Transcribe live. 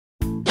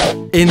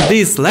In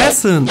this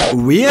lesson,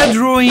 we are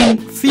drawing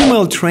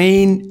female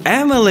train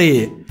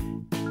Emily.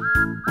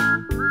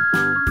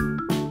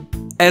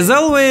 As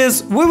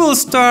always, we will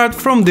start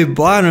from the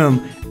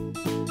bottom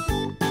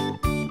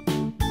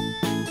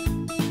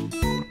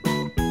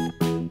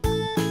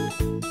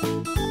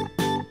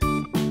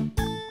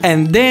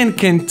and then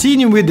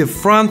continue with the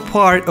front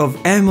part of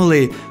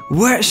Emily,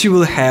 where she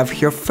will have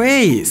her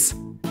face.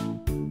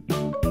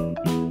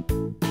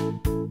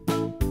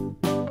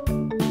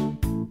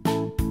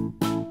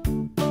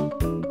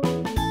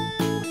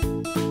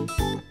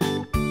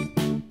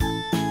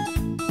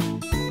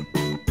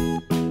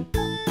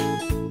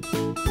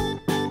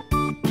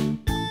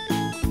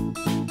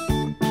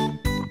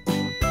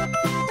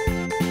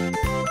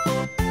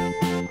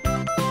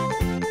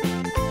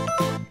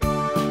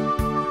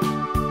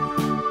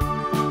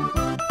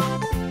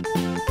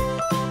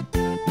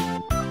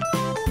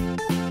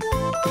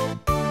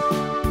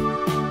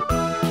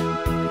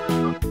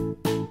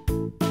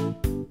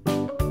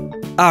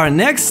 Our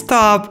next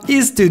stop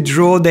is to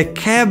draw the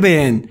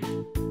cabin.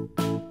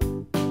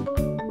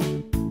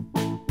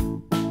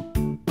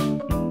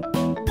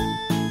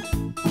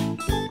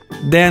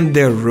 Then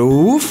the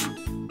roof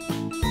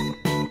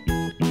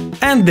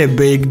and the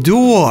big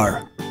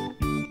door.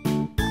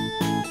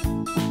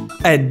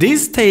 At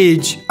this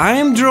stage, I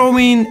am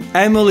drawing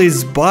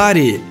Emily's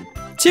body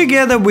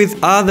together with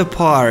other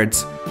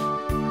parts.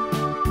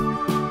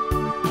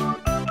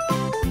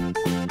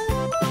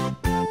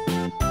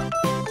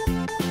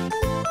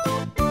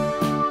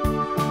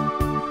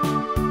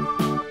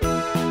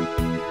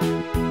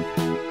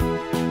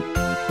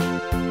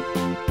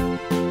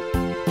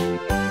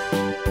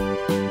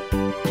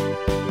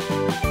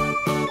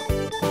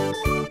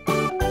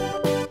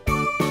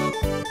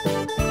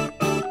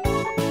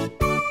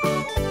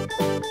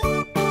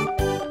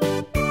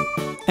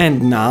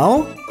 And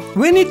now,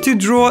 we need to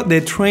draw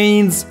the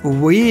train's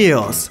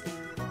wheels.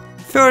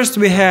 First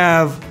we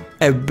have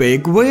a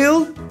big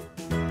wheel,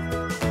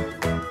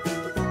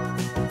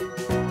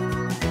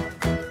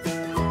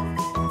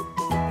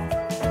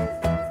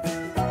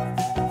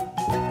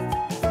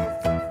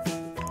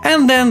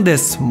 and then the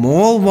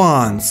small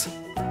ones.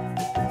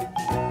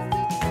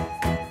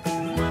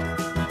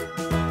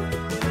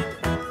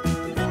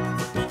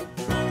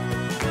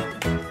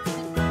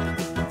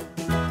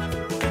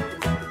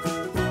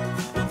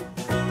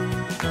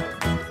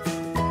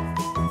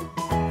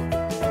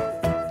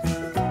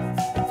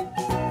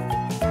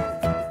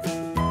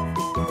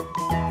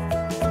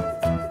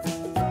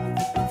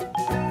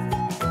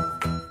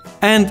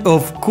 And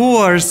of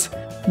course,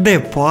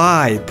 the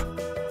pipe.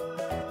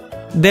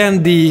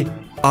 Then the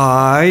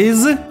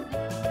eyes,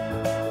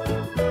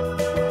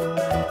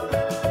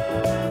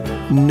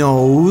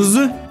 nose,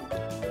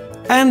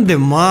 and the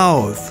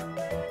mouth.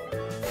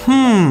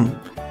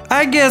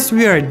 I guess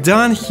we are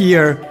done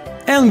here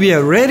and we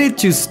are ready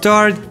to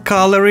start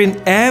coloring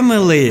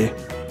Emily.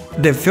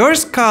 The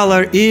first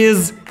color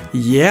is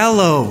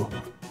yellow.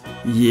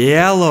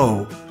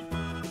 Yellow.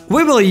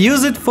 We will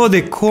use it for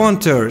the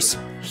contours.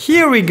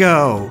 Here we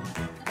go!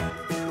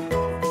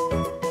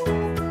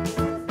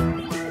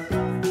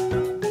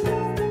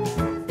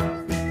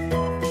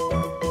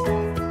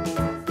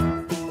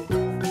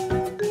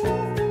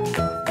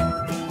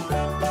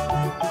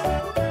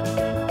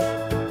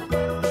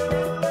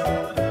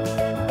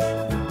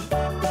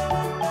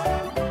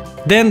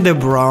 Then the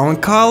brown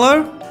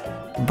color.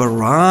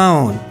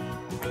 Brown.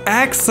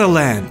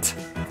 Excellent!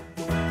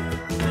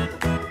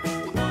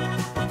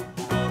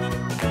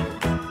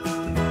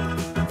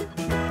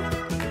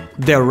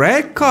 The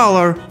red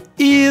color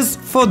is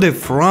for the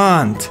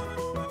front.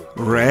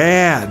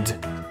 Red.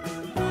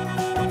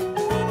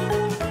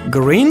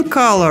 Green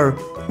color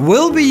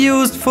will be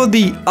used for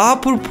the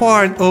upper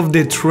part of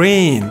the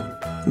train.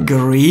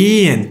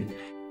 Green.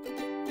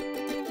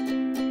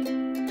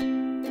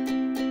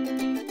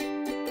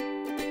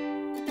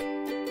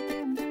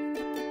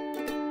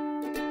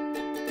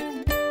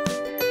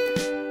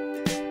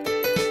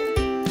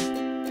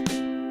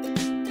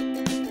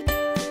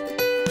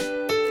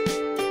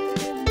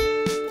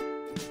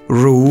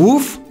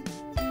 Roof,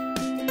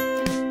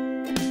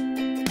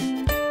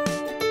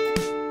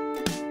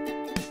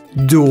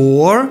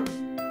 door,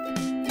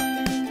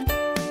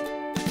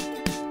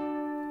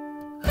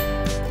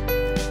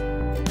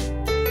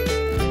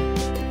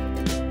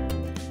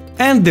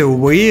 and the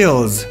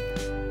wheels.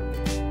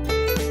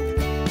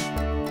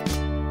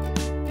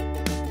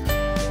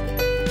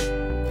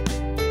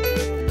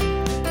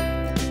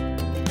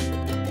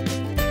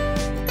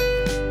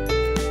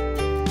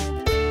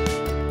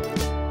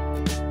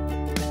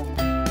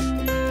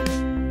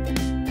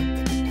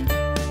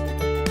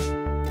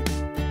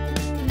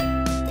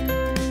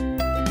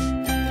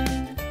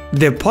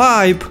 The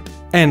pipe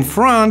and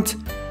front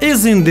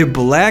is in the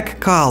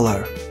black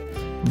color.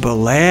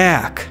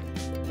 Black.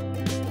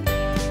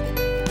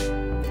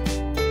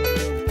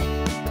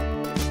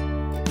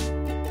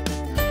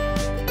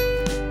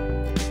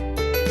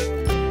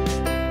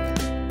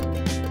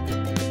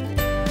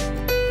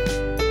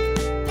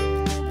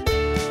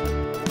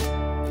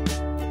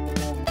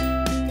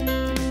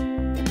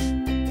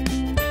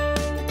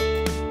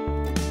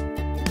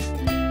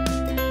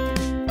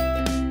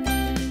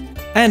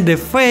 and the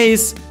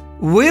face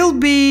will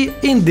be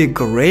in the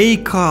gray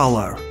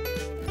color.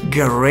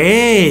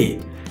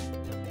 Gray!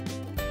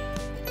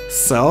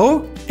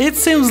 So, it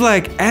seems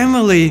like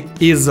Emily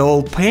is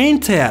all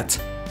painted.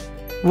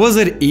 Was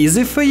it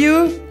easy for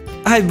you?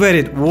 I bet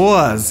it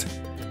was.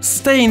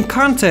 Stay in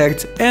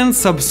contact and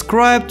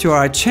subscribe to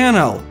our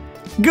channel.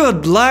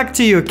 Good luck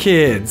to you,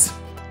 kids!